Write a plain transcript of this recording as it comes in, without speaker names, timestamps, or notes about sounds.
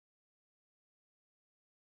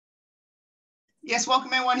Yes,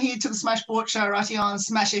 welcome everyone here to the Smash Sports Show right here on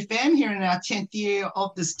Smash FM here in our 10th year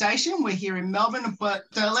of the station. We're here in Melbourne, but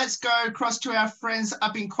let's go across to our friends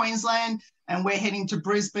up in Queensland, and we're heading to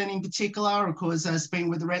Brisbane in particular, of course, speaking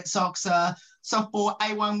with the Red Sox softball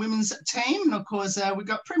A1 women's team. And of course, we've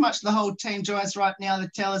got pretty much the whole team join us right now to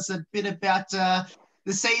tell us a bit about the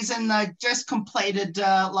season they just completed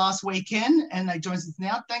last weekend, and they join us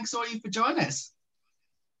now. Thanks all you for joining us.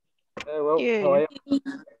 Well, how are you?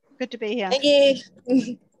 Good to be here. Thank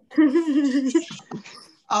you.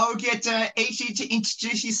 I'll get each of you to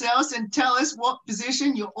introduce yourselves and tell us what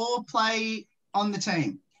position you all play on the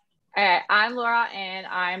team. I'm Laura and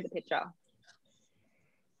I'm the pitcher.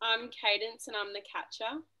 I'm Cadence and I'm the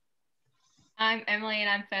catcher. I'm Emily and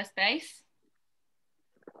I'm first base.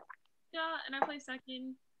 Yeah, and I play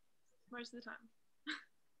second most of the time.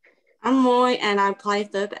 I'm Moy and I play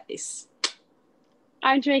third base.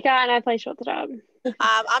 I'm Tamika and I play shortstop.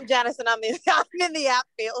 I'm Janice and I'm in the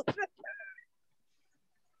outfield.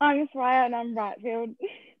 I'm Raya and I'm right field.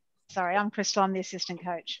 Sorry, I'm Crystal. I'm the assistant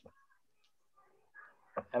coach.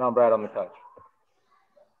 And I'm Brad. I'm the coach.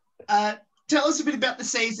 Tell us a bit about the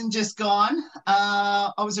season just gone.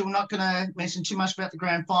 Obviously, we're not going to mention too much about the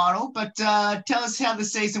grand final, but tell us how the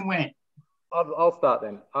season went. I'll start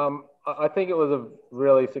then. I think it was a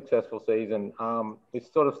really successful season. We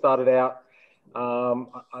sort of started out,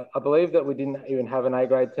 I believe that we didn't even have an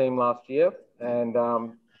A-grade team last year, and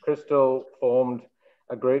Crystal formed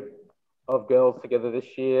a group of girls together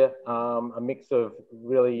this year, a mix of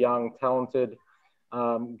really young, talented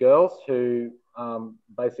girls who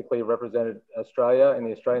basically represented Australia in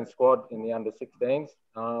the Australian squad in the under-16s,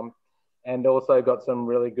 and also got some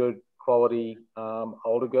really good quality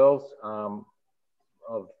older girls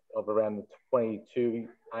of around the 22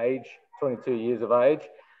 years of age.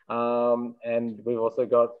 And we've also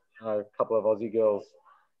got a couple of Aussie girls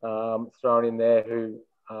thrown in there who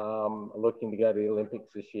are looking to go to the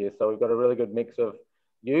Olympics this year. So we've got a really good mix of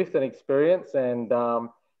youth and experience. And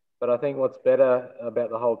but I think what's better about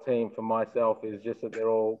the whole team for myself is just that they're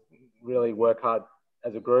all really work hard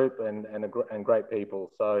as a group and great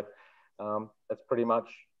people. So that's pretty much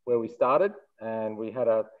where we started, and we had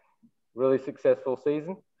a really successful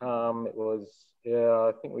season. It was,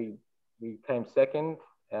 I think we came second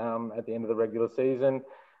at the end of the regular season.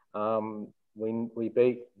 We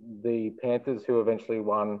beat the Panthers, who eventually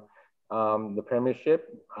won the premiership.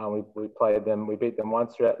 We played them. We beat them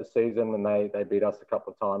once throughout the season, and they beat us a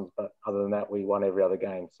couple of times. But other than that, we won every other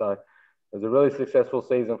game. So it was a really successful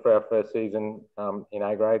season for our first season in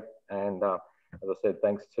A grade. And as I said,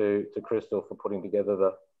 thanks to Crystal for putting together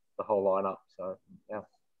the whole lineup. So yeah.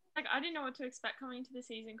 Like, I didn't know what to expect coming into the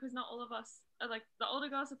season because not all of us are like, the older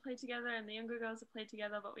girls have played together and the younger girls have played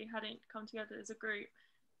together, but we hadn't come together as a group.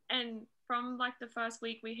 And from like the first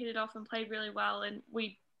week, we hit it off and played really well, and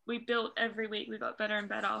we built every week. We got better and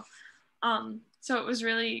better. So it was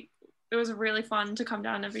really fun to come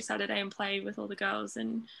down every Saturday and play with all the girls,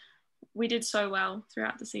 and we did so well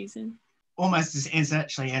throughout the season. Almost just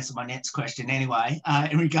answer my next question anyway,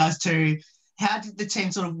 in regards to how did the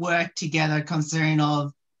team sort of work together, considering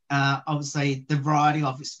of obviously the variety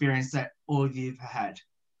of experience that all of you have had?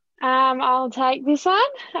 I'll take this one,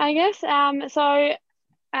 I guess. So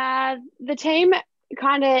the team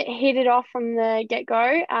kind of hit it off from the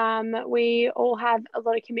get-go. We all have a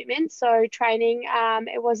lot of commitments. So training,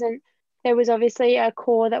 there was obviously a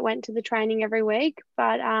core that went to the training every week,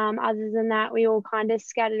 but other than that, we all kind of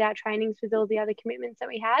scattered our trainings with all the other commitments that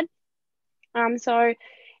we had. So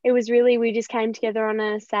it was really, we just came together on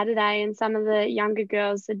a Saturday, and some of the younger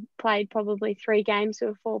girls had played probably 3 games who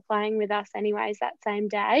were 4 playing with us anyways that same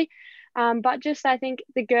day. But just, I think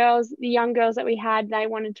the young girls that we had, they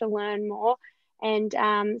wanted to learn more. And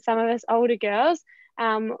some of us older girls,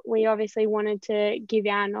 we obviously wanted to give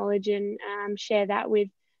our knowledge and share that with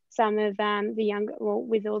some of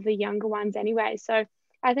with all the younger ones anyway. So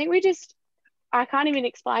I think I can't even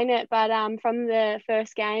explain it, but from the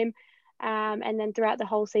first game, and then throughout the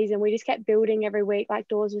whole season, we just kept building every week, like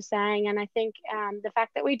Dawes was saying. And I think the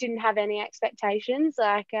fact that we didn't have any expectations,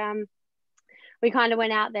 we kind of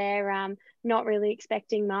went out there not really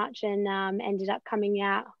expecting much, and ended up coming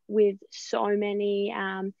out with so many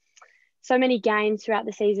gains throughout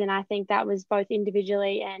the season. I think that was both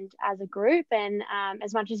individually and as a group. And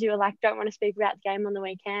as much as you were don't want to speak about the game on the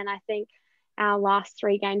weekend, I think our last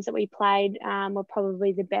 3 games that we played were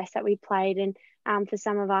probably the best that we played. And for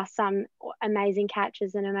some of us, some amazing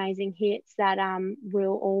catches and amazing hits that we'll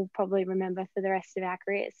all probably remember for the rest of our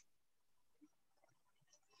careers.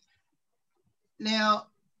 Now,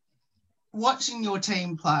 watching your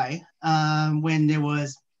team play when there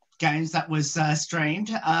was games that was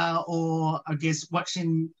streamed, or I guess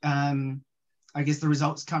watching, I guess the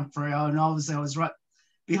results come through. And obviously I was right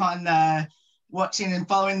behind the watching and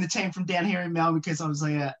following the team from down here in Melbourne, because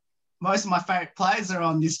obviously most of my favourite players are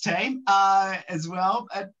on this team as well.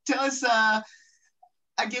 Tell us, I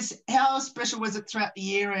guess, how special was it throughout the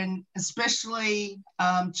year, and especially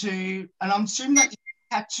and I'm assuming that you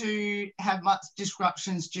had to have much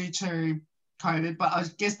disruptions due to COVID, but I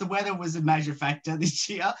guess the weather was a major factor this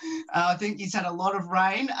year. I think you had a lot of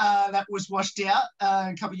rain that was washed out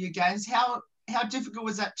a couple of your games. How difficult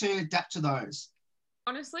was that to adapt to those?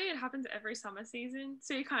 Honestly, it happens every summer season,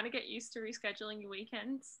 so you kind of get used to rescheduling your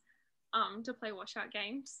weekends to play washout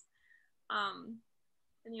games. And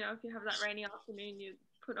you know, if you have that rainy afternoon, you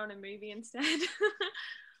put on a movie instead.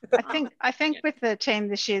 I think with the team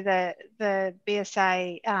this year, the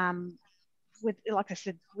BSA, with, like I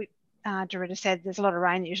said, Dorita said, there's a lot of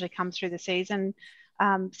rain that usually comes through the season.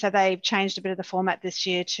 So they've changed a bit of the format this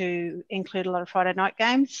year to include a lot of Friday night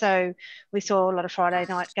games. So we saw a lot of Friday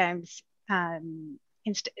night games,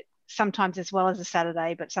 sometimes as well as a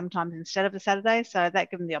Saturday, but sometimes instead of a Saturday. So that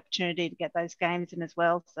gave them the opportunity to get those games in as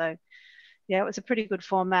well. So yeah, it was a pretty good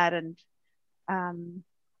format. And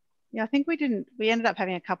yeah, I think we ended up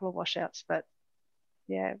having a couple of washouts, but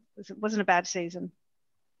yeah, it wasn't a bad season.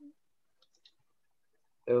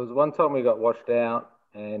 There was one time we got washed out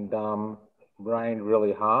and rained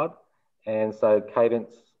really hard, and so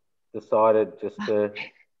Cadence decided just to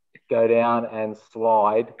go down and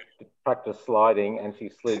slide, practice sliding, and she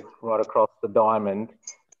slid right across the diamond,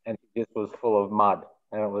 and she just was full of mud,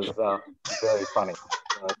 and it was very funny.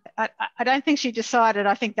 I don't think she decided.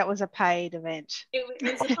 I think that was a paid event.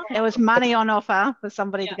 There was money on offer for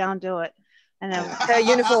somebody to go and do it. And her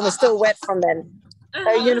uniform is still wet from then.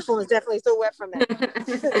 Her uniform is definitely still wet from then.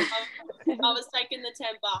 I was taking the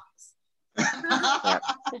 $10. Yep.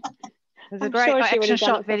 There's a great action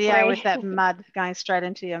shot video with that mud going straight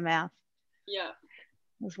into your mouth. Yeah.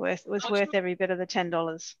 It was worth every bit of the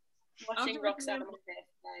 $10. Watching rocks out of my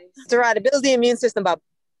face. It's all right. It builds the immune system up.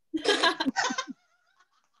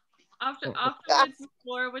 Afterwards,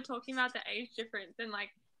 Laura, we're talking about the age difference, and like,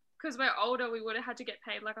 because we're older, we would have had to get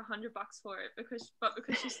paid like $100 for it, because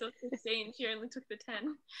she's still 15, she only took the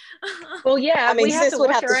 10. Well, yeah, I mean, sis would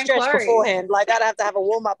have to stretch clothes beforehand. Like, I'd have to have a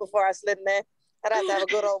warm up before I slid in there. I'd have to have a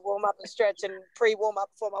good old warm up and stretch and pre-warm up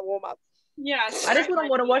before my warm up. Yeah, I just wouldn't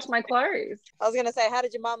want to wash my clothes. I was gonna say, how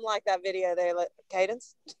did your mum like that video there,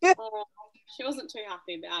 Cadence? She wasn't too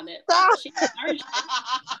happy about it. She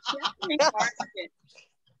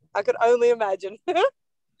I could only imagine.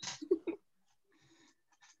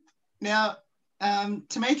 Now,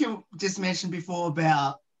 Tamika just mentioned before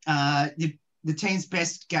about the team's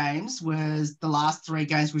best games was the last 3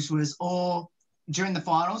 games, which was all during the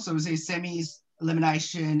finals. So it was the semis,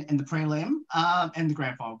 elimination, and the prelim, and the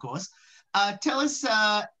grand final, of course. Tell us,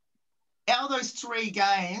 out of those 3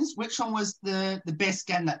 games, which one was the best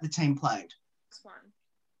game that the team played? This one.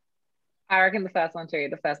 I reckon the first one too,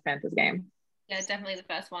 the first Panthers game. Yeah, it's definitely the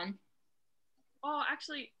first one. Oh,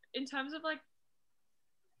 actually, in terms of like,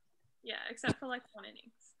 yeah, except for like 1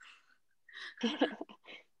 innings.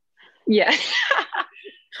 Yeah.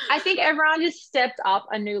 I think everyone just stepped up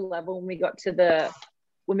a new level when we got to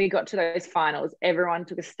those finals. Everyone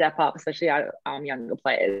took a step up, especially our younger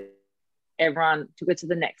players. Everyone took it to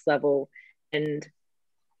the next level, and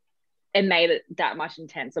it made it that much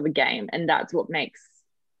intense of a game. And that's what makes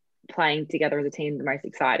playing together as a team the most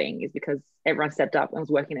exciting, is because everyone stepped up and was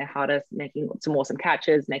working their hardest, making some awesome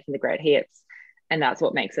catches, making the great hits. And that's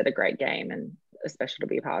what makes it a great game and a special to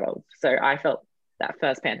be a part of. So I felt that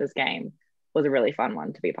first Panthers game was a really fun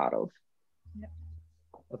one to be a part of.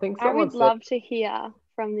 I think I would love to hear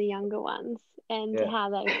from the younger ones and how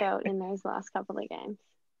they felt in those last couple of games,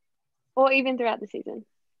 or even throughout the season.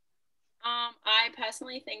 I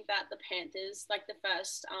personally think that the Panthers, like the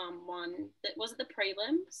first one, was it the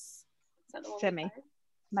prelims? Is that the one? Semi.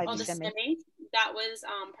 Maybe the semi. That was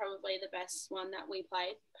probably the best one that we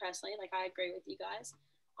played personally. Like, I agree with you guys.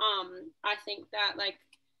 I think that, like,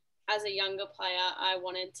 as a younger player, I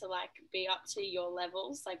wanted to like be up to your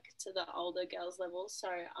levels, like to the older girls' levels. So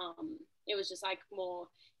it was just like more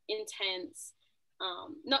intense,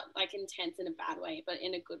 not like intense in a bad way, but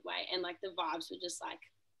in a good way. And like the vibes were just like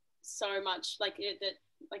so much like that.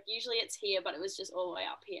 Like usually it's here, but it was just all the way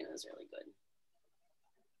up here, and it was really good.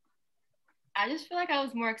 I just feel like I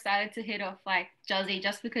was more excited to hit off like Josie,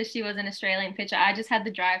 just because she was an Australian pitcher. I just had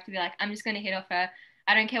the drive to be like, I'm just going to hit off her.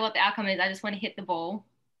 I don't care what the outcome is. I just want to hit the ball.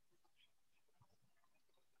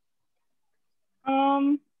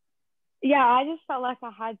 Yeah, I just felt like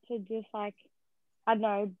I had to just like, I don't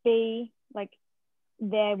know, be like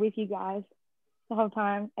there with you guys the whole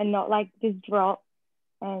time and not like just drop.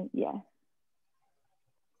 And yeah.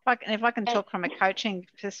 If I can talk from a coaching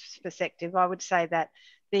perspective, I would say that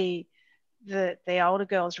the older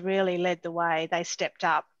girls really led the way. They stepped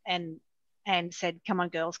up and said, "Come on,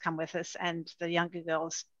 girls, come with us." And the younger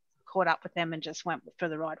girls caught up with them and just went for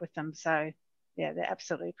the ride with them. So, yeah, they're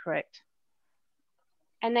absolutely correct.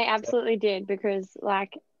 And they absolutely did, because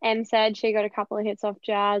like Em said, she got a couple of hits off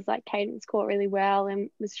Jazz. Like Cadence caught really well and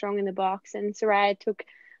was strong in the box, and Soraya took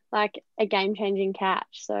like a game-changing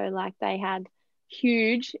catch. So like they had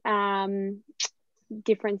huge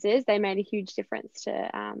differences. They made a huge difference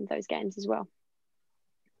to those games as well.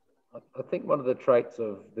 I think one of the traits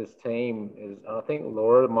of this team is, I think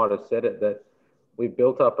Laura might have said it, that we've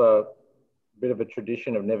built up a bit of a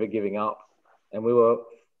tradition of never giving up. And we were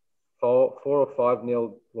 4 or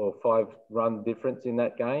 5-0 or 5-run difference in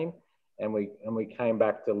that game, and we came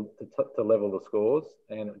back to level the scores,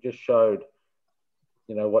 and it just showed,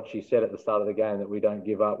 you know, what she said at the start of the game, that we don't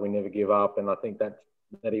give up, we never give up. And I think that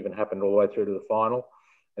even happened all the way through to the final.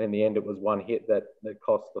 And in the end, it was one hit that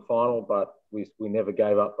cost the final, but we never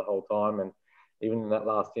gave up the whole time. And even in that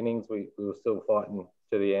last innings, we were still fighting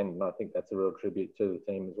to the end. And I think that's a real tribute to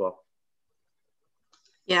the team as well.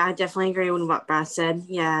 Yeah, I definitely agree with what Brad said.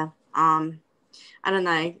 Yeah. I don't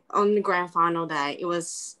know. On the grand final day, it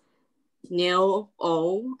was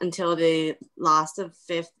 0-0 until the last of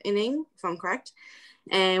 5th inning, if I'm correct.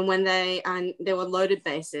 And when they were loaded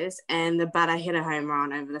bases, and the batter hit a home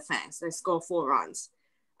run over the fence, they scored 4 runs.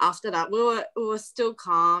 After that, we were still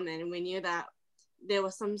calm, and we knew that there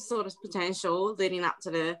was some sort of potential leading up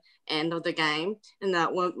to the end of the game, and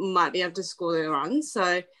that we might be able to score the runs.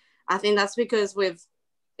 So I think that's because we've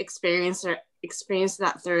experienced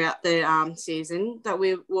that throughout the season, that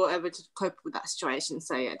we were able to cope with that situation.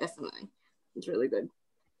 So yeah, definitely, it's really good.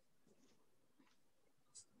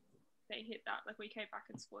 They hit that, like we came back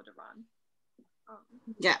and scored a run.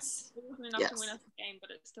 Yes. It wasn't enough to win us the game, but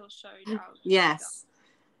it still showed our yes.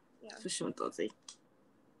 Yeah. For sure, Dodgy.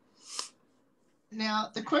 Now,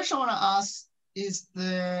 the question I want to ask is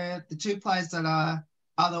the 2 players that are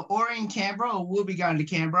either already in Canberra or will be going to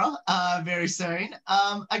Canberra very soon.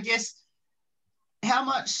 I guess, how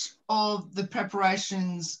much of the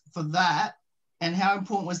preparations for that, and how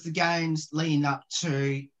important was the games leading up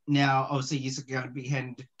to now? Obviously, you're going to be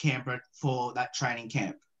heading to Canberra for that training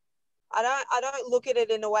camp. I don't look at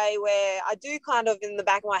it in a way where I do kind of in the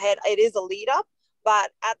back of my head, it is a lead up,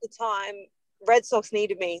 but at the time, Red Sox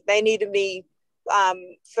needed me. They needed me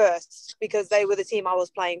first, because they were the team I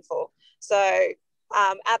was playing for. So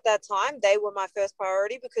at that time, they were my first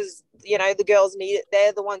priority, because, you know, the girls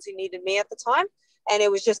they're the ones who needed me at the time. And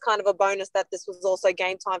it was just kind of a bonus that this was also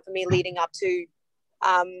game time for me leading up to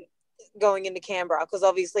going into Canberra, because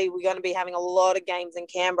obviously we're going to be having a lot of games in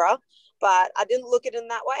Canberra. But I didn't look at it in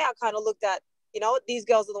that way. I kind of looked at, you know what, these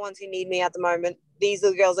girls are the ones who need me at the moment. These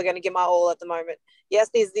are the girls that are going to give my all at the moment.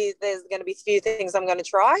 Yes, there's going to be a few things I'm going to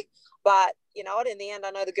try, but you know what, in the end,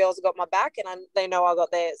 I know the girls have got my back, and they know I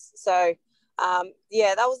got theirs. So,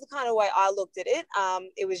 yeah, that was the kind of way I looked at it.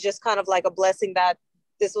 It was just kind of like a blessing that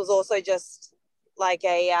this was also just like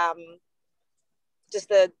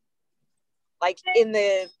like in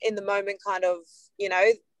the moment kind of, you know,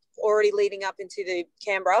 already leading up into the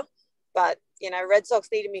Canberra. But, you know, Red Sox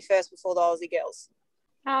needed me first before the Aussie girls.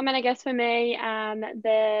 And I guess for me,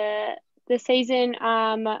 the season,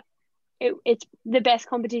 it's the best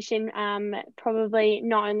competition, probably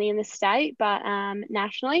not only in the state, but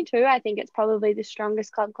nationally too. I think it's probably the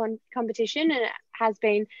strongest club competition, and it has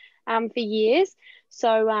been for years.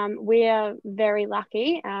 So we are very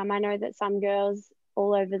lucky. I know that some girls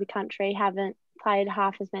all over the country haven't played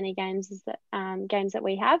half as many games as games that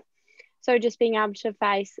we have. So just being able to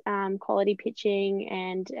face quality pitching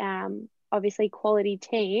and obviously quality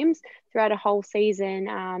teams throughout a whole season,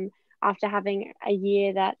 after having a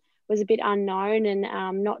year that was a bit unknown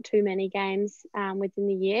and not too many games within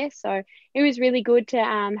the year. So it was really good to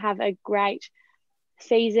have a great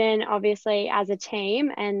season, obviously, as a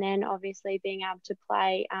team, and then obviously being able to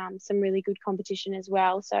play some really good competition as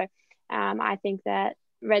well. So I think that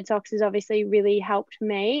Red Sox has obviously really helped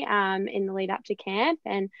me in the lead up to camp,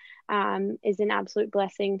 and is an absolute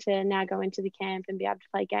blessing to now go into the camp and be able to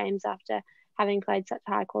play games after having played such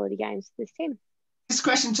high quality games for this team. This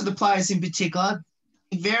question to the players in particular,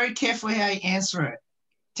 be very careful how you answer it.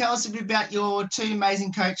 Tell us a bit about your 2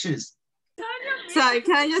 amazing coaches. So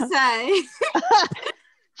can I just say,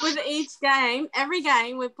 with each game, every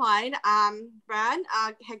game we played, Brad,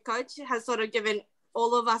 our head coach, has sort of given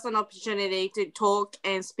all of us an opportunity to talk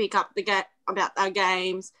and speak up about our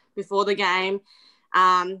games before the game.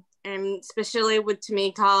 and especially with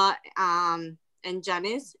Tamika and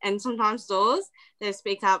Janice, and sometimes Dawes, they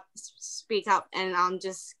speak up, and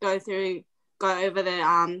just go over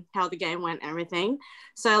the how the game went and everything.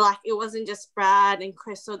 So like it wasn't just Brad and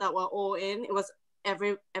Crystal that were all in; it was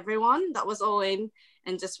everyone that was all in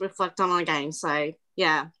and just reflect on the game. So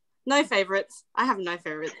yeah, no favorites. I have no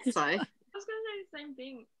favorites. So I was gonna say the same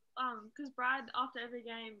thing. Because Brad after every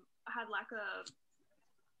game had like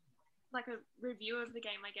a review of the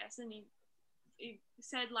game, I guess, and he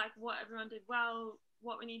said like what everyone did well,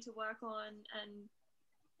 what we need to work on, and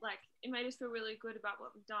like it made us feel really good about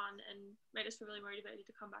what we've done and made us feel really motivated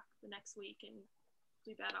to come back the next week and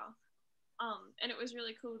do better. And it was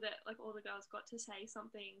really cool that like all the girls got to say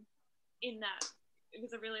something in that. It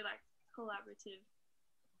was a really like collaborative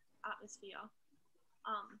atmosphere.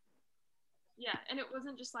 Yeah, and it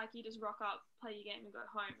wasn't just like you just rock up, play your game and go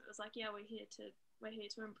home. It was like, yeah, we're here to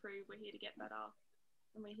improve, we're here to get better,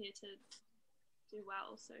 and we're here to do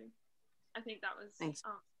well. So I think that was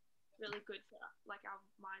really good for like our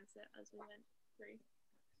mindset as we went through.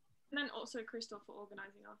 And then also Crystal for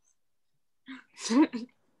organising us.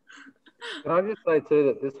 Can I just say too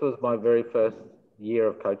that this was my very first year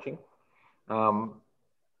of coaching.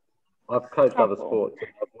 I've coached other sports.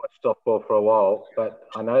 I've watched softball for a while, but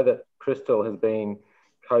I know that Crystal has been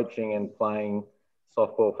coaching and playing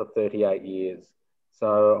softball for 38 years.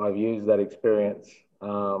 So I've used that experience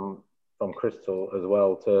from Crystal as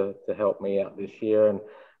well to help me out this year. And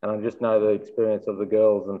I just know the experience of the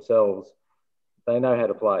girls themselves. They know how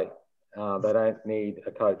to play. They don't need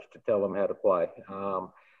a coach to tell them how to play.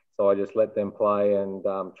 So I just let them play and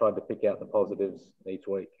tried to pick out the positives each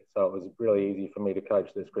week. So it was really easy for me to coach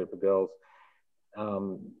this group of girls.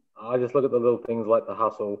 I just look at the little things like the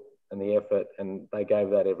hustle and the effort, and they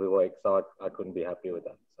gave that every week. So I couldn't be happier with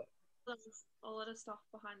that. So. There's a lot of stuff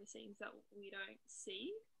behind the scenes that we don't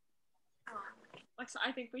see. So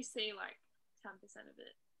I think we see like 10% of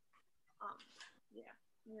it. Yeah,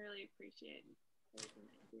 I really appreciate everything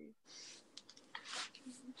that you do.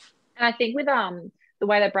 And I think with the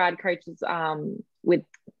way that Brad coaches with,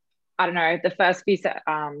 I don't know, the first few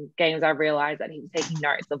games I realized that he was taking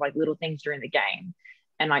notes of like little things during the game.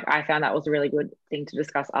 And like I found that was a really good thing to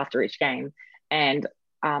discuss after each game. And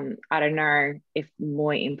I don't know if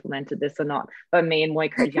Moy implemented this or not, but me and Moy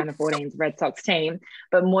coached under 14's Red Sox team.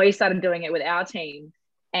 But Moy started doing it with our team,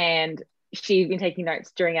 and she's been taking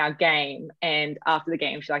notes during our game. And after the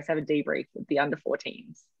game, she likes to have a debrief with the under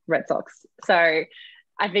 14's Red Sox. So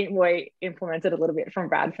I think Moy implemented a little bit from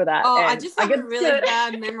Brad for that. Oh, and I just have a really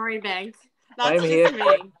bad memory bank. That's Same here. just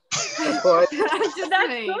me. That's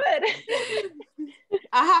me. good.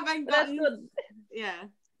 I haven't gotten. That's good. Yeah.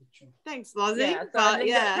 Thanks, Lozzie. Yeah, so but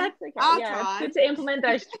yeah, that's okay. I'll try. try. It's good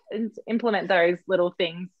to implement those little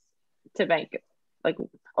things to make, like,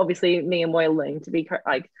 obviously me and Moy learning to be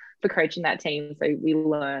for coaching that team, so we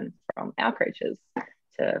learn from our coaches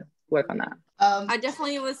to work on that. I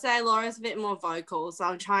definitely would say Laura's a bit more vocal, so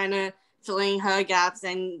I'm trying to fill in her gaps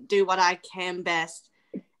and do what I can best,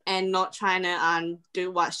 and not trying to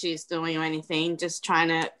do what she's doing or anything. Just trying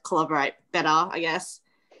to collaborate better, I guess,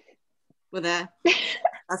 with a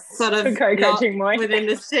sort of co-coaching Moy within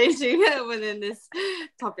this teaching within this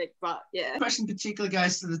topic. But yeah, question particular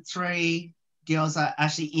goes to the three girls I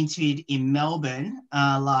actually interviewed in Melbourne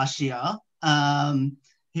last year.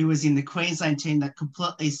 Who was in the Queensland team that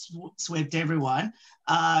completely swept everyone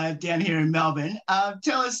down here in Melbourne.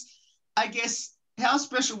 Tell us, I guess, how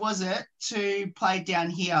special was it to play down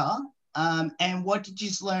here? And what did you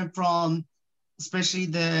learn from, especially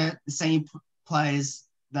the senior players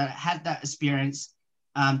that had that experience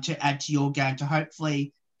to add to your game to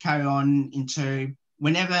hopefully carry on into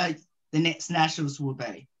whenever the next nationals will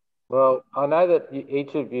be? Well, I know that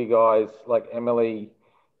each of you guys, like Emily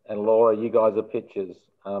and Laura, you guys are pitchers.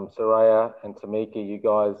 Soraya and Tamika, you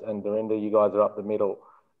guys, and Dorinda, you guys are up the middle,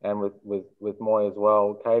 and with Moy as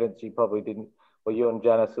well. Cadence, you probably didn't. Well, you and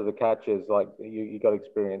Janice are the catchers. Like you got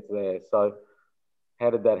experience there. So,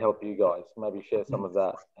 how did that help you guys? Maybe share some of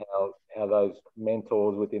that. How those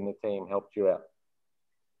mentors within the team helped you out.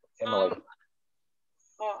 Emily.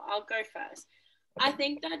 I'll go first. I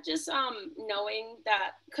think that just knowing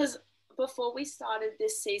that, because before we started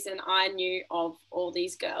this season, I knew of all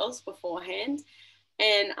these girls beforehand.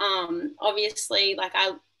 And obviously, like,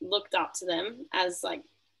 I looked up to them, as like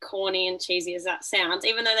corny and cheesy as that sounds,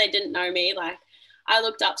 even though they didn't know me. Like, I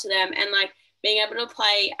looked up to them, and like being able to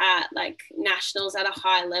play at like nationals at a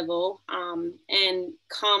high level and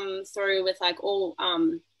come through with like all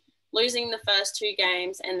losing the first two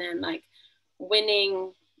games and then like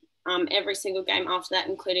winning every single game after that,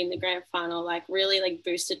 including the grand final, like really like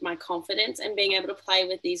boosted my confidence, and being able to play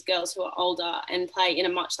with these girls who are older and play in a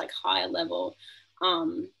much like higher level.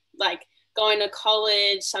 Like going to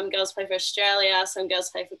college, some girls play for Australia, some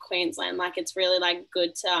girls play for Queensland. Like it's really like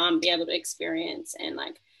good to be able to experience and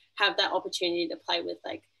like have that opportunity to play with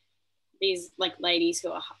like these like ladies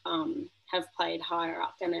who are have played higher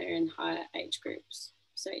up and are in higher age groups.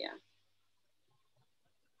 So yeah.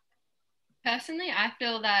 Personally, I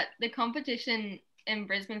feel that the competition in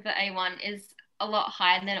Brisbane for A1 is a lot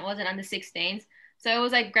higher than it was in under 16s. So it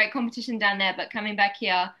was like great competition down there, but coming back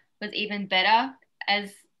here was even better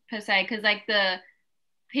as per se, because like the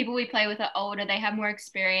people we play with are older, they have more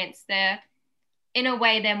experience. They're in a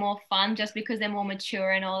way they're more fun just because they're more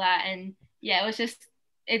mature and all that. And yeah,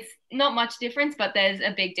 it's not much difference, but there's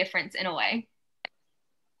a big difference in a way.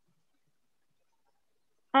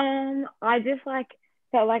 I just like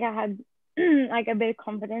felt like I had like a bit of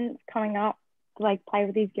confidence coming up to like play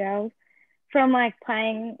with these girls from like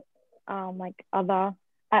playing like other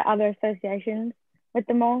associations with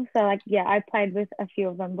them all. So like yeah, I played with a few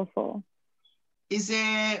of them before. Is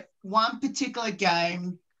there one particular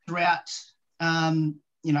game throughout the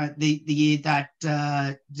year that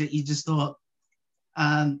you just thought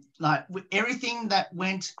like everything that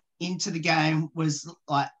went into the game was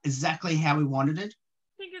like exactly how we wanted it?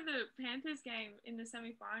 Think of the Panthers game in the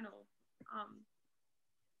semi-final,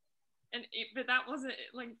 but that wasn't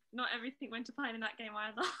like not everything went to plan in that game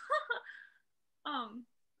either.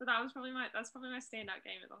 But that's probably my standout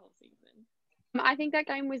game of the whole season. I think that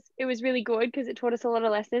game was really good because it taught us a lot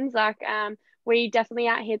of lessons. Like we definitely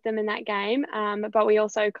out-hit them in that game, but we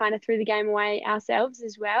also kind of threw the game away ourselves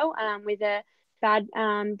as well with a bad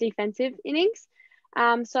defensive innings.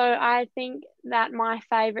 So I think that my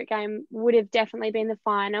favourite game would have definitely been the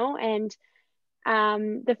final, and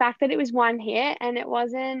the fact that it was one hit and it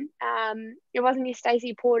wasn't your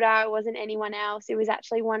Stacey Porter, it wasn't anyone else. It was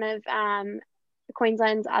actually one of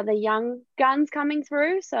Queensland's other young guns coming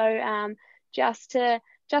through. So just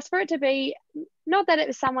for it to be, not that it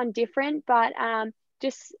was someone different, but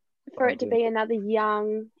just for it to be another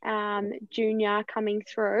young junior coming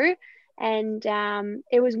through. And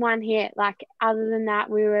it was one hit. Like other than that,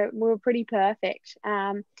 we were pretty perfect.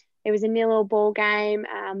 It was a 0-0 ball game.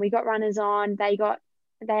 We got runners on. They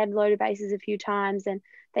had loaded bases a few times and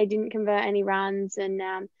they didn't convert any runs.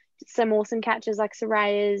 And some awesome catches like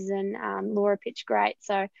Soraya's and Laura pitched great.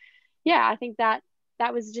 So yeah, I think that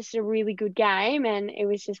was just a really good game, and it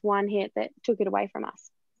was just one hit that took it away from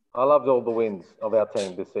us. I loved all the wins of our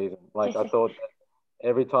team this season. Like I thought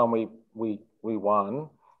every time we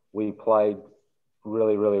won, we played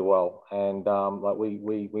really, really well. And like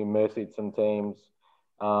we mercied some teams.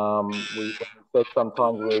 We said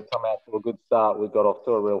sometimes we would come out to a good start, we got off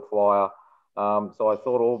to a real flyer. So I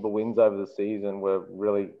thought all the wins over the season were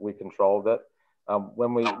really, we controlled it.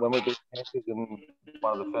 When we beat Panthers in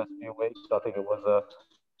one of the first few weeks, I think it was a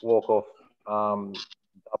walk-off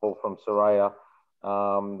double from Soraya.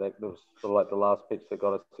 That was sort of like the last pitch that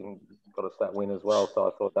got us that win as well. So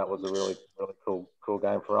I thought that was a really, really cool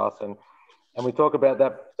game for us. And we talk about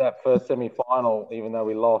that first semi-final, even though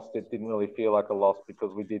we lost, it didn't really feel like a loss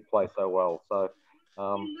because we did play so well. So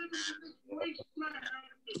that's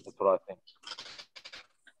what I think.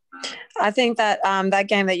 I think that that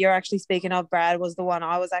game that you're actually speaking of, Brad, was the one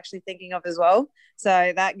I was actually thinking of as well.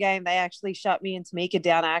 So that game, they actually shut me and Tamika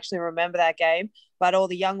down. I actually remember that game, but all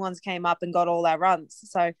the young ones came up and got all our runs.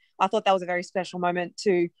 So I thought that was a very special moment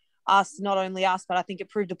to us, not only us, but I think it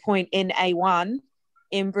proved a point in A1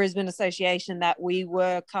 in Brisbane Association that we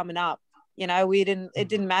were coming up. You know, it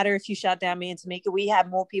didn't matter if you shut down me and Tamika, we had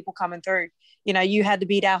more people coming through. You know, you had to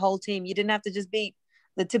beat our whole team. You didn't have to just beat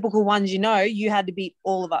the typical ones, you had to beat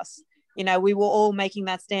all of us. You know, we were all making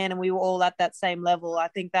that stand and we were all at that same level. I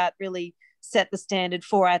think that really set the standard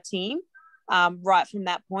for our team right from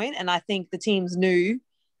that point. And I think the teams knew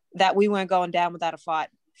that we weren't going down without a fight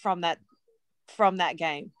from that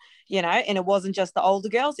game, you know, and it wasn't just the older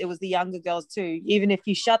girls, it was the younger girls too. Even if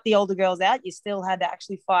you shut the older girls out, you still had to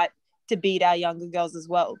actually fight to beat our younger girls as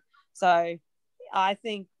well. So I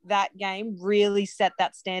think that game really set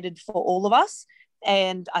that standard for all of us.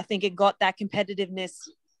 And I think it got that competitiveness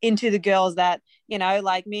into the girls that, you know,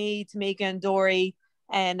 like me, Tamika and Dory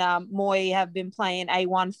and Moy have been playing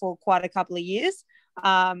A1 for quite a couple of years.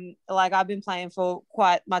 Like I've been playing for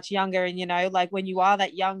quite much younger. And, you know, like when you are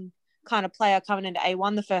that young kind of player coming into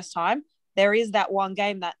A1 the first time, there is that one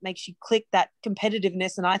game that makes you click that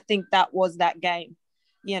competitiveness. And I think that was that game,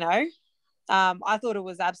 you know. I thought it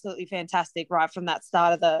was absolutely fantastic right from that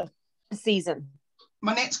start of the season.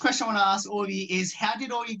 my next question I want to ask all of you is, how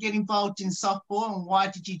did all you get involved in softball and why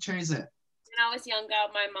did you choose it? When I was younger,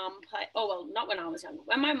 my mum played, oh, well, not when I was younger.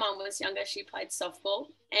 When my mum was younger, she played softball.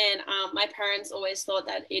 And my parents always thought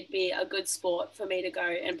that it'd be a good sport for me to go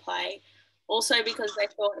and play. Also because they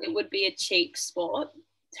thought it would be a cheap sport.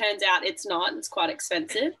 Turns out it's not. It's quite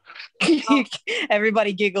expensive.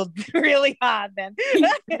 Everybody giggled really hard then.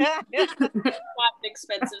 Quite an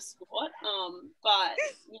expensive sport. But,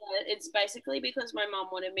 you know, it's basically because my mum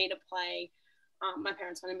wanted me to play. My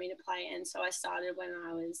parents wanted me to play. And so I started when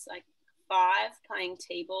I was like 5 playing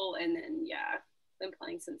T-ball, and then been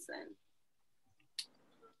playing since then.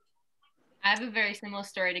 I have a very similar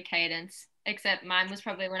story to Cadence, except mine was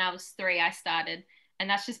probably when I was 3 I started, and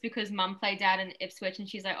that's just because Mum played down in Ipswich and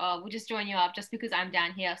she's like, oh, we'll just join you up just because I'm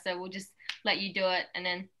down here, so we'll just let you do it. And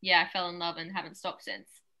then I fell in love and haven't stopped since.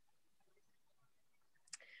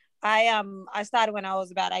 I started when I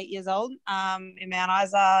was about 8 years old in Mount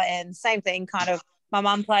Isa, and same thing, kind of my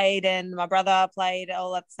mum played and my brother played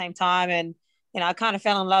all at the same time, and you know I kind of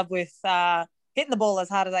fell in love with hitting the ball as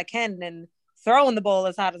hard as I can and throwing the ball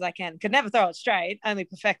as hard as I can. Could never throw it straight, only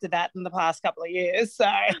perfected that in the past couple of years. So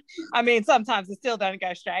I mean sometimes it still don't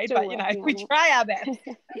go straight, but you know we try our best.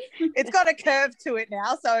 It's got a curve to it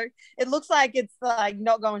now, so it looks like it's like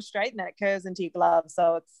not going straight and then it curves into your glove,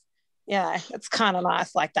 so it's kind of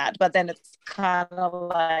nice like that, but then it's kind of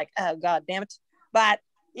like, oh god damn it. But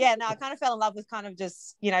I kind of fell in love with kind of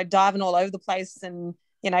just, you know, diving all over the place and,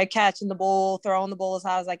 you know, catching the ball, throwing the ball as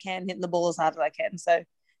hard as I can, hitting the ball as hard as I can. So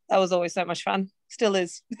that was always so much fun. Still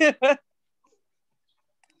is. I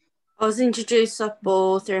was introduced to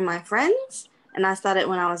softball through my friends, and I started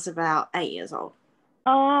when I was about 8 years old.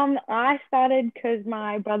 I started because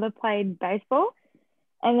my brother played baseball,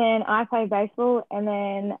 and then I played baseball, and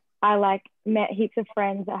then I met heaps of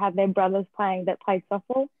friends that had their brothers playing that played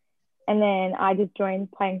softball. And then I just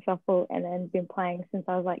joined playing softball and then been playing since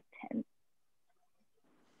I was like 10.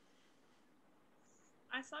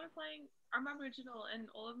 I started playing, I'm Aboriginal, and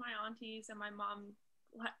all of my aunties and my mum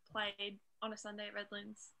played on a Sunday at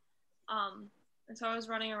Redlands. And so I was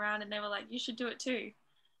running around and they were like, you should do it too.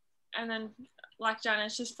 And then like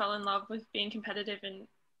Janice just fell in love with being competitive and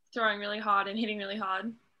throwing really hard and hitting really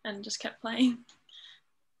hard and just kept playing.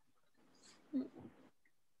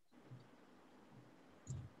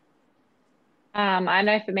 I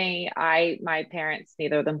know for me, my parents,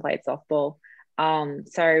 neither of them played softball.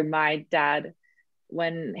 So my dad,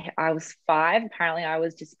 when I was 5, apparently I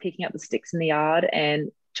was just picking up the sticks in the yard and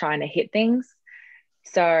trying to hit things.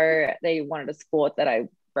 So they wanted a sport that I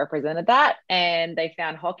represented that, and they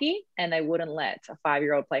found hockey, and they wouldn't let a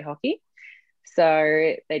 5-year-old play hockey.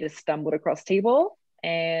 So they just stumbled across T-ball,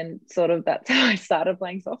 and sort of that's how I started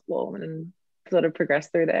playing softball and sort of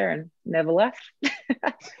progressed through there and never left.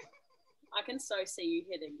 I can so see you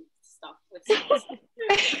hitting stuff with sticks.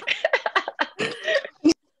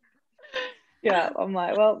 Yeah, I'm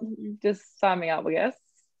like, well, just sign me up, I guess.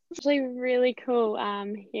 Actually really cool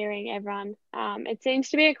hearing everyone. It seems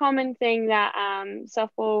to be a common thing that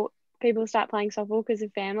softball people start playing softball because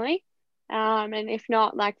of family, and if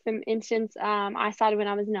not, like for instance, I started when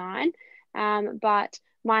I was 9, but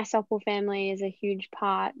my softball family is a huge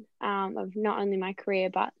part of not only my career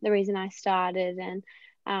but the reason I started, and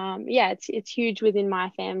it's huge within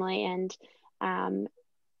my family, and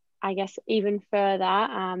I guess even further,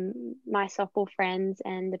 my softball friends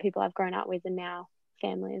and the people I've grown up with are now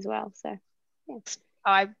family as well. So yeah.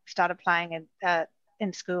 I started playing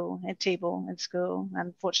in school, at T-ball in school.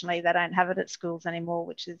 Unfortunately, they don't have it at schools anymore,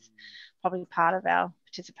 which is probably part of our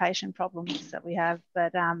participation problems that we have.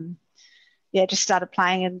 But just started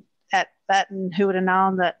playing at that, and who would have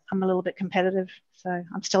known that I'm a little bit competitive. So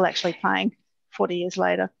I'm still actually playing 40 years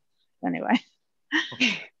later. Anyway,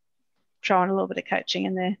 throwing a little bit of coaching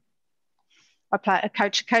in there. I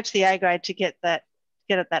coach the A grade to get at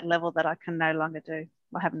that level that I can no longer do.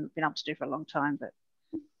 I haven't been able to do for a long time, but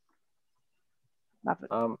love it.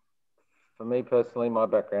 For me personally, my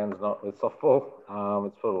background's not with softball.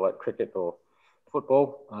 It's sort of like cricket or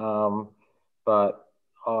football. But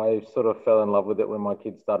I sort of fell in love with it when my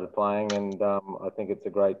kids started playing, and I think it's a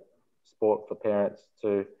great sport for parents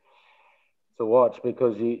to watch,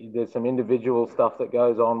 because there's some individual stuff that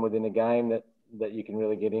goes on within a game that you can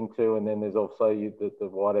really get into, and then there's also the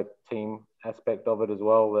wider team aspect of it as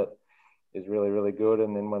well that is really, really good.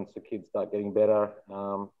 And then once the kids start getting better,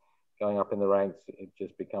 going up in the ranks, it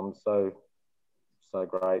just becomes so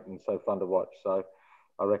great and so fun to watch. So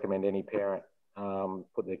I recommend any parent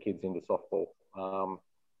put their kids into softball.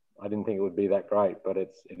 I didn't think it would be that great, but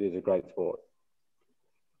it is a great sport.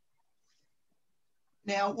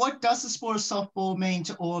 Now, what does the sport of softball mean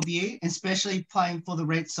to all of you, especially playing for the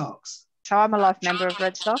Red Sox? So I'm a life member of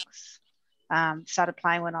Red Sox. Started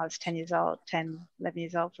playing when I was 10 years old, 10, 11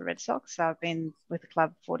 years old for Red Sox. So I've been with the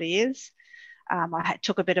club 40 years. I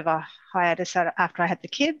took a bit of a hiatus after I had the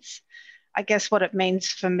kids. I guess what it means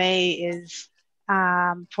for me is,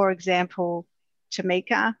 for example,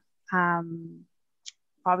 Tamika,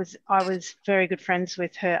 I was very good friends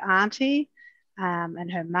with her auntie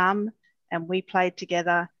and her mum, and we played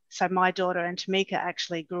together. So my daughter and Tamika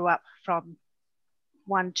actually grew up from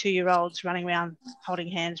 1 2-year-olds running around, holding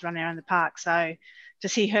hands, running around the park. So to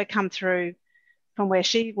see her come through from where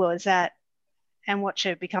she was at and watch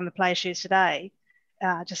her become the player she is today,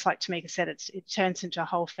 just like Tamika said, it turns into a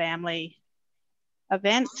whole family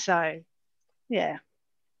event. So yeah,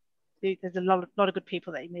 there's a lot of good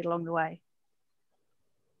people that you meet along the way.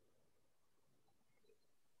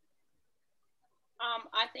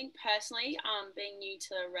 I think personally, being new to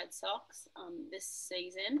the Red Sox this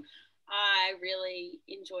season, I really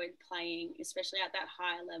enjoyed playing, especially at that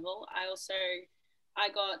higher level. I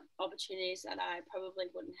got opportunities that I probably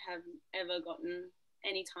wouldn't have ever gotten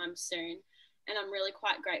anytime soon, and I'm really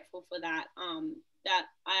quite grateful for that. That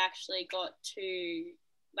I actually got to,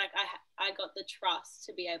 like, I got the trust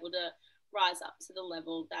to be able to rise up to the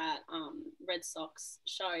level that Red Sox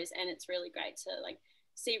shows, and it's really great to like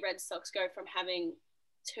see Red Sox go from having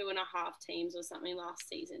 2.5 teams or something last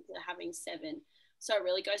season to having 7. So it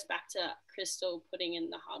really goes back to Crystal putting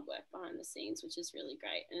in the hard work behind the scenes, which is really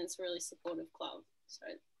great. And it's a really supportive club. So,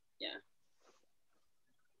 yeah.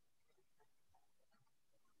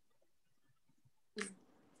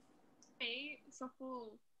 Softball,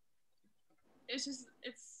 it's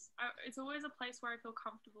always a place where I feel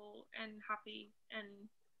comfortable and happy, and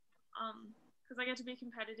because I get to be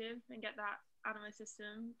competitive and get that out of my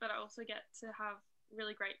system, but I also get to have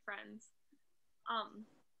really great friends.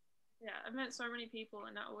 Yeah, I've met so many people,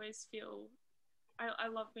 and I always feel I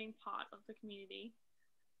love being part of the community.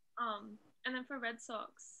 And then for Red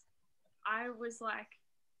Sox, I was like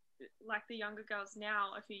the younger girls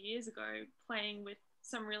now a few years ago, playing with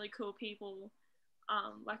some really cool people,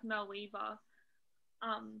 like Mel Weaver,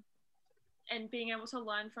 and being able to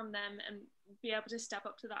learn from them and be able to step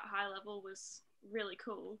up to that high level was really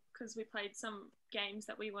cool, because we played some games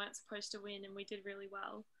that we weren't supposed to win and we did really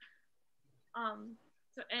well.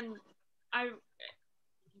 And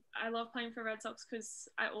I love playing for Red Sox because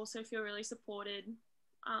I also feel really supported,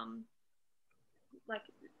 like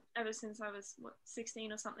ever since I was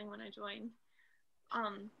 16 or something when I joined.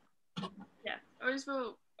 Yeah, I always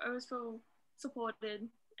feel supported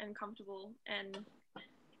and comfortable, and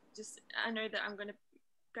just I know that I'm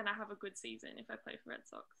gonna have a good season if I play for Red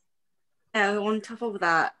Sox. Yeah, on top of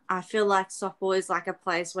that, I feel like softball is like a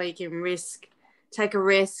place where you can take a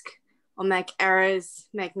risk or make errors,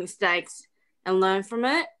 make mistakes and learn from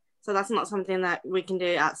it. So that's not something that we can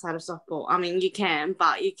do outside of softball. I mean, you can,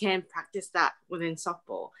 but you can practice that within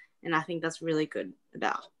softball. And I think that's really good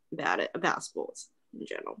about sports in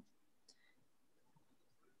general.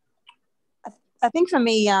 I think for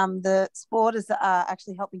me, the sport has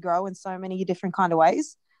actually helped me grow in so many different kind of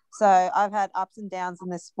ways. So I've had ups and downs in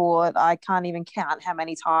this sport. I can't even count how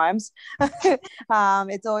many times.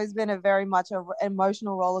 It's always been a very much an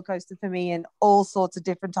emotional roller coaster for me in all sorts of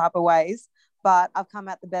different type of ways. But I've come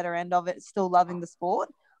at the better end of it, still loving the sport.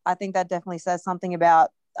 I think that definitely says something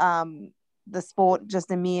about the sport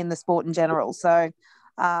just in me and the sport in general. So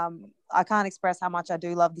I can't express how much I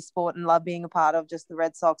do love the sport and love being a part of just the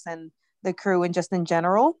Red Sox and the crew and just in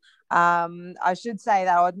general. I should say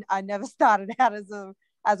that I never started out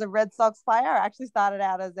as a Red Sox player. I actually started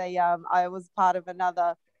out as I was part of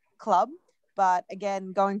another club, but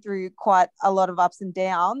again, going through quite a lot of ups and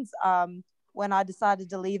downs. When I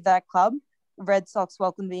decided to leave that club, Red Sox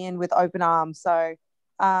welcomed me in with open arms. So,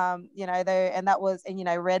 red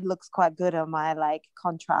looks quite good on my like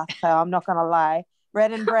contrast. So I'm not gonna lie,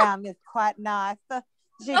 red and brown is quite nice.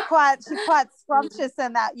 She's quite scrumptious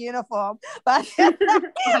in that uniform, but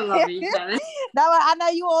I love you, Shannon. No, I know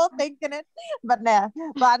you all thinking it, but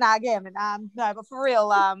again, but for real,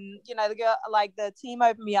 the girl, like the team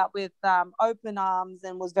opened me up with open arms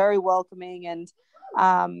and was very welcoming, and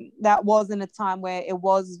that wasn't a time where it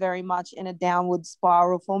was very much in a downward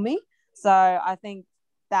spiral for me. So I think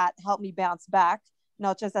that helped me bounce back,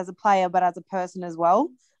 not just as a player, but as a person as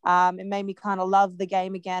well. It made me kind of love the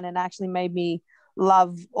game again, and actually made me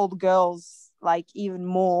love all the girls like even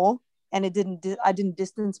more, and I didn't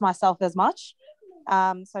distance myself as much.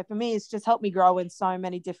 So for me, it's just helped me grow in so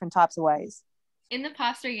many different types of ways. In the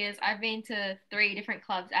past 3 years, I've been to 3 different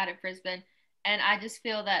clubs out of Brisbane, And I just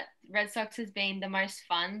feel that Red Sox has been the most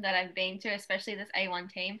fun that I've been to, especially this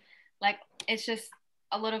A1 team. Like, it's just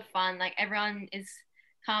a lot of fun. Like, everyone is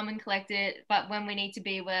calm and collected, but when we need to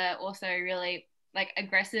be, we're also really like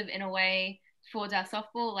aggressive in a way towards our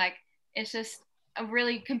softball. Like, it's just a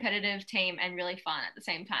really competitive team and really fun at the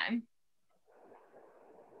same time.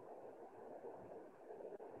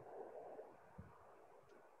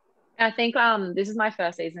 I think this is my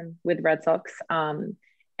first season with Red Sox,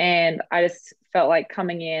 and I just felt like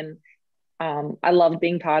coming in, I loved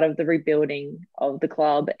being part of the rebuilding of the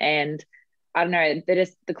club, and I don't know,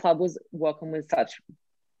 the club was welcome with such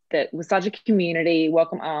a community,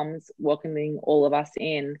 welcome arms, welcoming all of us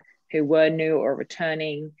in who were new or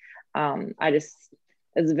returning. It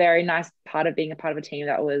was a very nice part of being a part of a team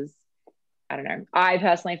that was, I don't know, I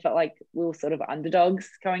personally felt like we were sort of underdogs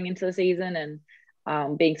going into the season, and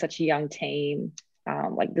being such a young team,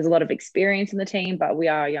 like there's a lot of experience in the team, but we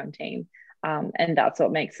are a young team, and that's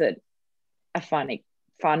what makes it a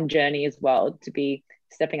fun journey as well, to be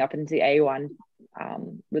stepping up into the A1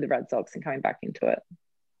 with the Red Sox and coming back into it.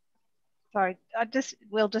 Sorry,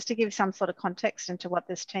 just to give some sort of context into what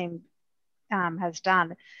this team has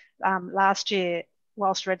done. Last year,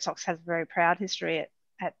 whilst Red Sox has a very proud history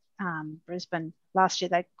at Brisbane, last year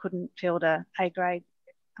they couldn't field a grade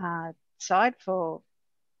side for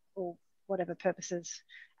whatever purposes,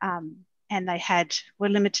 and were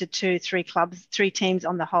limited to three teams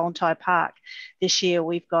on the whole entire park. This year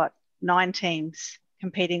we've got 9 teams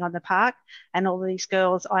competing on the park, and all these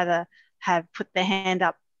girls either have put their hand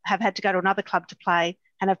up, have had to go to another club to play,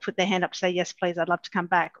 and have put their hand up to say, yes, please, I'd love to come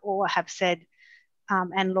back, or have said,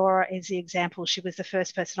 and Laura is the example. She was the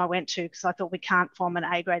first person I went to, because I thought we can't form an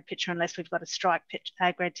A-grade pitcher unless we've got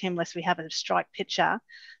A-grade team, unless we have a strike pitcher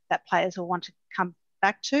that players will want to come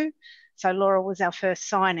back to. So Laura was our first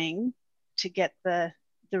signing to get the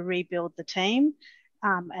rebuild the team,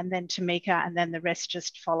 and then Tamika, and then the rest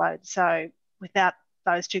just followed. So without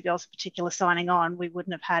those 2 girls in particular signing on, we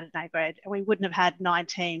wouldn't have had an A-grade, and we wouldn't have had 9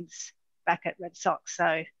 teams back at Red Sox.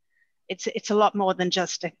 So it's a lot more than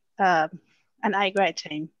just an A-grade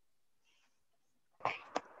team.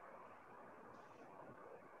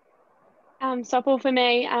 Softball for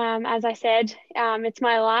me, as I said, it's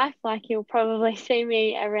my life. Like, you'll probably see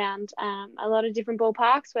me around a lot of different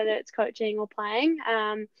ballparks, whether it's coaching or playing.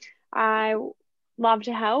 I love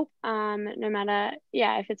to help, no matter,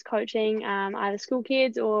 if it's coaching, either school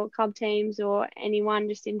kids or club teams or anyone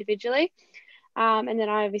just individually. And then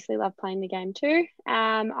I obviously love playing the game too.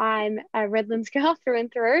 I'm a Redlands girl through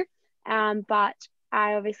and through, but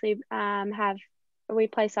I obviously we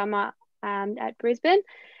play summer at Brisbane.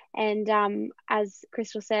 And as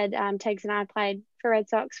Crystal said, Tegs and I played for Red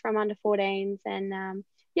Sox from under 14s. And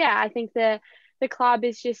I think the club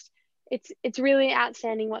is just, it's really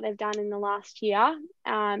outstanding what they've done in the last year,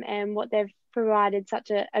 and what they've provided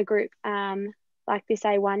such a group like this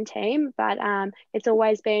A1 team. But it's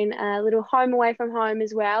always been a little home away from home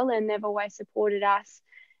as well, and they've always supported us.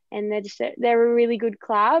 And they're a really good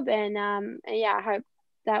club. And I hope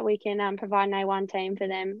that we can provide an A1 team for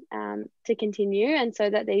them to continue, and so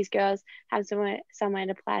that these girls have somewhere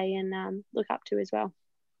to play and look up to as well.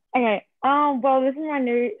 Okay. Well, this is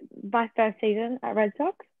my first season at Red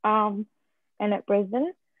Sox, and at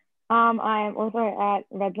Brisbane. I am also at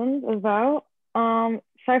Redlands as well.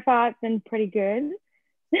 So far it's been pretty good.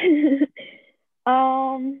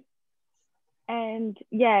 And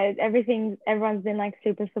yeah, everyone's been like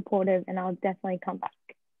super supportive, and I'll definitely come back.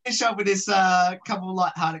 Finish up with this couple of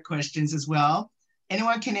light-hearted questions as well.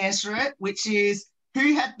 Anyone can answer it, which is,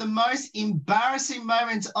 who had the most embarrassing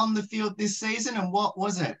moments on the field this season, and what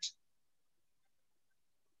was it?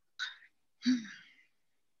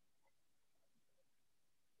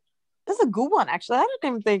 That's a good one, actually. I don't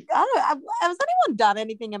even think, has anyone done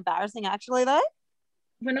anything embarrassing, actually, though?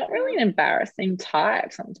 We're not really an embarrassing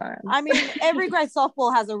type sometimes. I mean, every great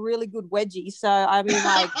softball has a really good wedgie. So, I mean,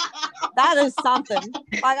 like, that is something.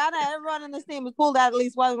 Like, I know everyone in this team has pulled out at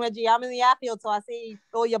least one wedgie. I'm in the outfield, so I see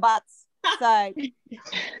all your butts. So,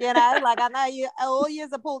 you know, like, I know you all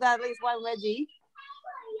years have pulled out at least one wedgie.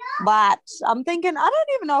 But I'm thinking, I don't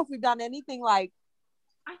even know if we've done anything like.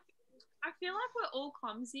 I feel like we're all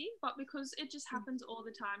clumsy, but because it just happens all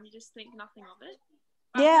the time, you just think nothing of it.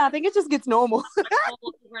 Yeah, I think it just gets normal. Like,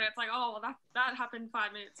 it's like, oh, well, that happened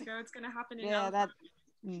 5 minutes ago. It's going to happen in another 5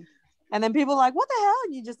 minutes. And then people are like, what the hell?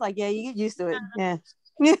 And you're just like, yeah, you get used to it. Yeah.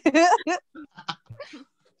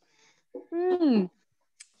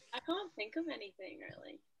 I can't think of anything,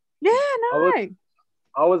 really. Yeah, no.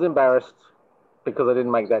 I was embarrassed because I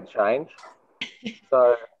didn't make that change.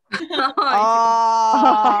 So...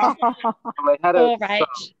 Oh. I had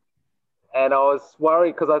and I was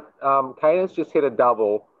worried because Caden's just hit a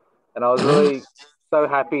double, and I was really so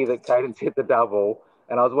happy that Caden's hit the double,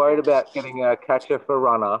 and I was worried about getting a catcher for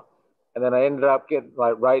runner, and then I ended up getting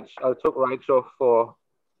I took Rachel for,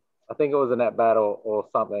 I think it was an at bat or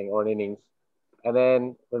something, or an innings, and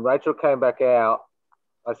then when Rachel came back out,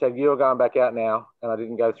 I said, "You're going back out now," and I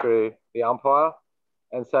didn't go through the umpire,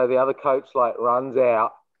 and so the other coach runs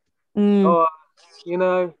out. Oh,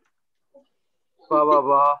 blah blah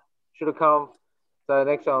blah. Should have come. So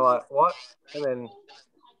next time I'm like, what? And then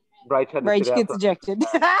Rach gets ejected.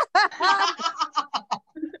 Rach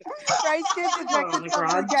gets ejected from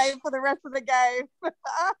the game for the rest of the game.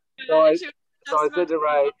 So I said to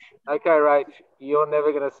Rach, "Okay, Rach, you're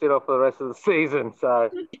never going to sit off for the rest of the season." So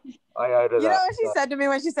I owed her that. You know what she said to me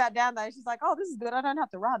when she sat down though? She's like, "Oh, this is good. I don't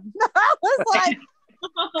have to run." I was like,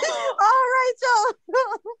 "Oh,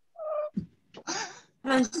 Rachel."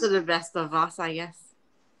 Thanks to the best of us, I guess.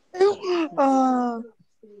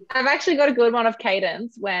 I've actually got a good one of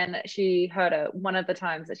Caden's when she hurt one of the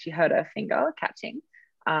times that she hurt her finger catching.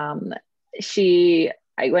 I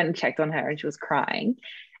went and checked on her and she was crying.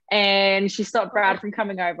 And she stopped Brad from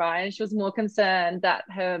coming over, and she was more concerned that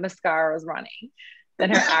her mascara was running than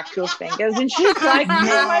her actual fingers. And she's like,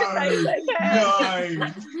 my face, okay?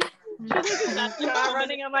 No. She's like, mascara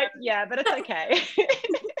running? I'm like, yeah, but it's okay.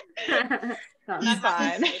 That's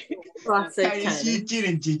fine. Yes, you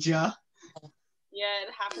didn't, did ya? Yeah,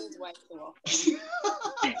 it happens way too often.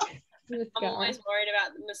 I'm always worried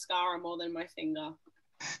about the mascara more than my finger.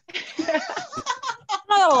 I'm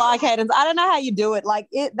not gonna lie, Cadence. I don't know how you do it. Like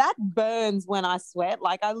that burns when I sweat.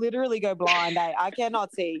 Like I literally go blind. I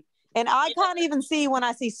cannot see, and I can't even see when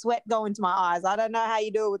I see sweat go into my eyes. I don't know how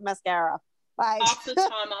you do it with mascara. Like half the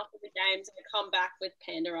time after the games, I come back with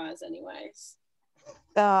panda eyes, anyways.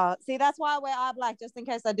 See, that's why I wear eye black, just in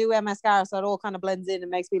case I do wear mascara, so it all kind of blends in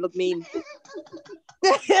and makes me look mean.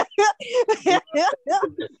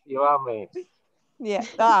 You are mean. Yeah.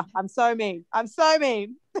 I'm so mean. I'm so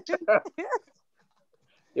mean.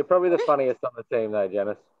 You're probably the funniest on the team, though,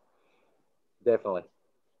 Janice. Definitely.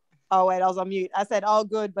 Oh, wait, I was on mute. I said, "Oh,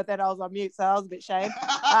 good," but then I was on mute, so I was a bit shamed.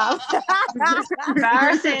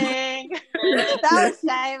 Embarrassing. That was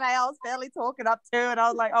shame. I was barely talking up to, and I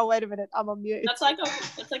was like, "Oh, wait a minute, I'm on mute." It's like a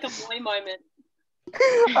boy moment.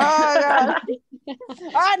 Oh, God. All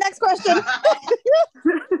right, next question.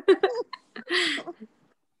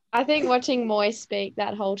 I think watching Moy speak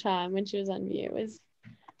that whole time when she was on mute was...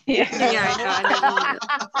 Yeah, I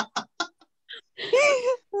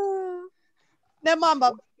know. Never mind,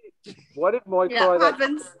 Bob. Why did Moy cry? That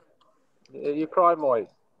happens. You cried, Moy,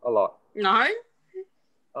 a lot. No.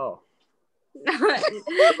 Oh. Wouldn't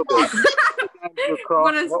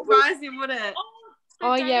surprise you, would it?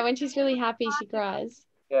 Oh, yeah, when she's really happy, she cries.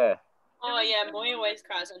 Yeah. Oh, yeah, Moy always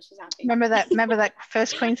cries when she's happy. Remember that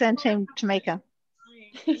first Queensland team, Jamaica?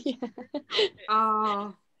 Yeah.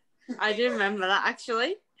 Oh, I do remember that,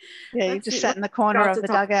 actually. Yeah, you just sat in the corner of the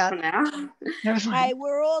dugout. Hey,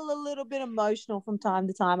 we're all a little bit emotional from time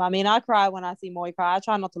to time. I mean, I cry when I see Moy cry. I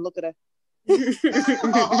try not to look at her. I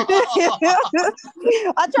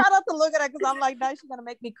try not to look at her because I'm like, no, she's going to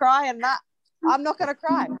make me cry, and I'm not going to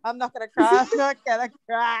cry. I'm not going to cry. I'm not going to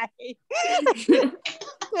cry.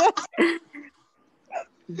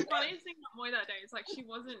 The funniest thing about Moy that day is like she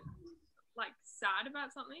wasn't like sad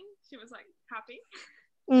about something. She was like happy.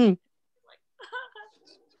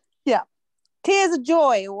 Yeah. Tears of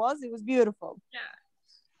joy. It was beautiful.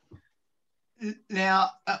 Yeah.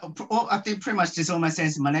 Now, I think pretty much just almost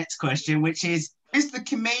answered my next question, which is the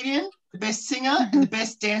comedian the best singer and the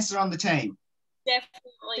best dancer on the team?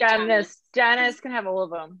 Definitely Janice can have all of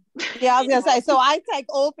them. Yeah, I was gonna say. So I take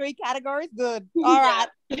all three categories. Good. All right.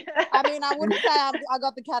 I mean, I wouldn't say I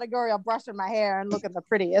got the category of brushing my hair and looking the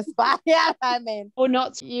prettiest, but yeah, I mean, or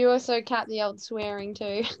not. You also cap the old swearing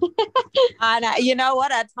too. I know. You know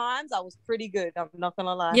what? At times I was pretty good. I'm not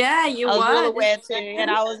gonna lie. Yeah, you I was were. well aware too, and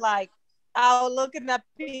I was like, I was looking at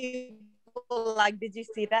people like, did you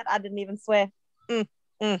see that? I didn't even swear.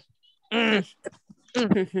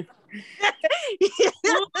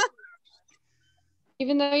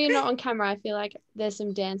 Even though you're not on camera, I feel like there's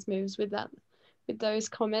some dance moves with those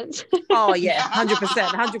comments. Oh yeah,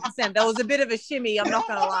 100%. There was a bit of a shimmy, I'm not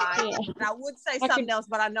gonna lie. Yeah. And I would say something else,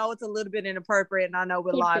 but I know it's a little bit inappropriate, and I know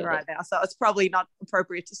we're live right now, so it's probably not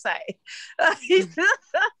appropriate to say.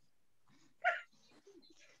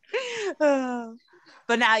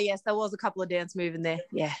 But now, yes, there was a couple of dance moves in there.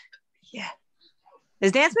 Yeah.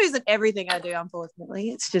 There's dance moves in everything I do, unfortunately.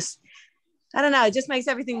 It's just, I don't know, it just makes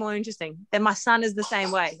everything more interesting. And my son is the same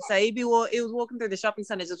way. So he was walking through the shopping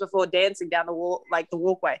centre just before dancing down the wall, like the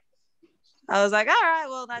walkway. I was like, all right,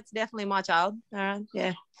 well, that's definitely my child. All right,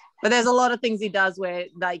 yeah. But there's a lot of things he does where,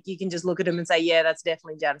 like, you can just look at him and say, yeah, that's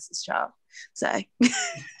definitely Janice's child. So.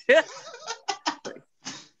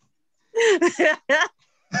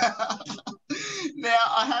 Now,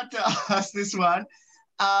 I have to ask this one.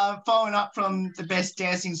 Following up from the best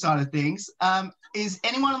dancing side of things, is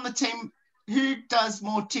anyone on the team who does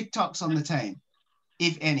more TikToks on the team,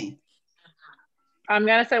 if any? I'm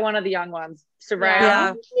going to say one of the young ones.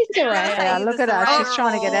 Soraya. Yeah, look at her. She's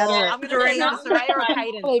trying to get out of it. I'm going to say either Soraya or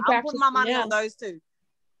Cadence. I'm putting my money on those two.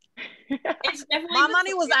 My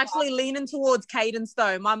money was actually leaning towards Cadence,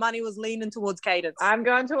 though. My money was leaning towards Cadence. I'm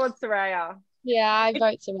going towards Soraya. Yeah, I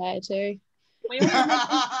vote Soraya too. We always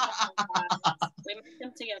make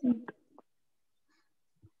them together.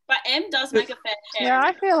 But M does make a fair share. Yeah,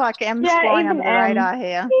 I feel like M's flying under the radar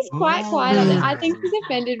here. She's quite quiet on it. I think she's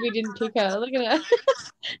offended we didn't pick her. Look at her.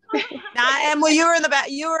 Nah, Em, well, you were in the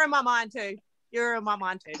back. You were in my mind too. You were in my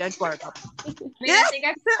mind too. Don't worry about it. I mean, I think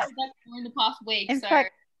I've said that more in the past week. In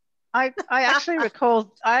fact, I actually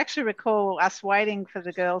recall us waiting for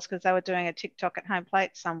the girls because they were doing a TikTok at home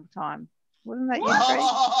plate sometime. Wasn't that you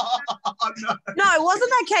three? No, wasn't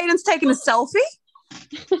that Cadence taking a selfie?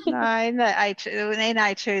 No, in the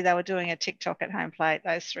A2 they were doing a TikTok at home plate.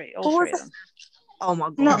 Those three, all three of them. Oh my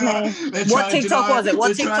god! Not me. What TikTok was it?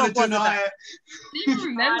 What TikTok was it? I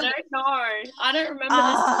don't know. I don't remember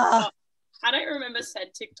this. I don't remember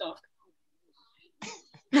said TikTok.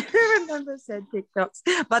 I don't remember said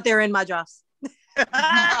TikToks, but they're in my drafts.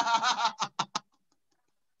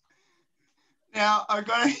 Now I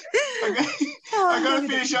got to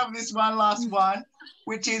finish up this last one,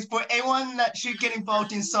 which is for anyone that should get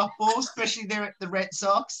involved in softball, especially there at the Red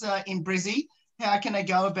Sox in Brizzy. How can they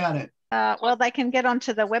go about it? Well, they can get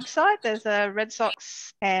onto the website. There's a Red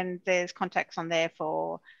Sox, and there's contacts on there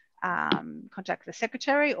for contact the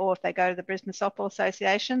secretary, or if they go to the Brisbane Softball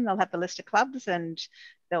Association, they'll have the list of clubs, and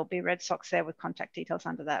there'll be Red Sox there with contact details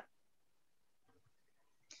under that.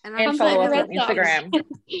 And follow us on Instagram.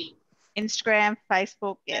 Instagram,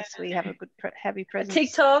 Facebook, yes, we have a good heavy presence.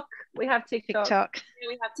 TikTok, we have TikTok. Yeah,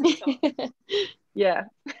 we have TikTok. Yeah.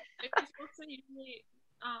 Facebook's are usually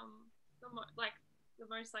the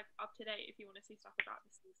most up to date if you want to see stuff about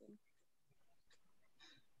the season.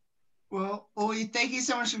 Well, Oi, thank you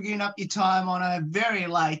so much for giving up your time on a very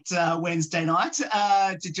late Wednesday night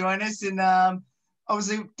to join us. And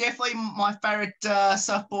obviously, definitely my favourite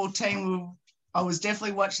softball team. I was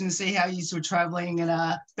definitely watching to see how you were travelling,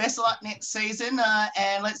 and best of luck next season.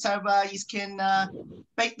 And let's hope you can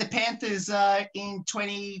beat the Panthers in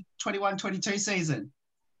 2021-22 season.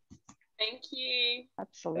 Thank you.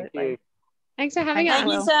 Absolutely. Thank you. Thanks for having us.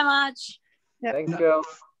 Thank you so much. Yep. Thanks, girls.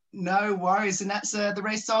 No worries. And that's the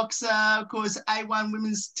Red Sox, of course, A1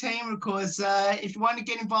 women's team. Of course, if you want to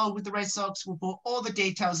get involved with the Red Sox, we'll put all the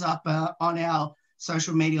details up on our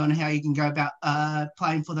social media on how you can go about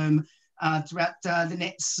playing for them throughout the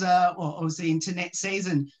next, obviously into next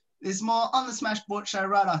season. There's more on the Smash Sports Show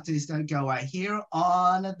right after this. Don't go away here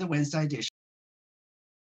on the Wednesday edition.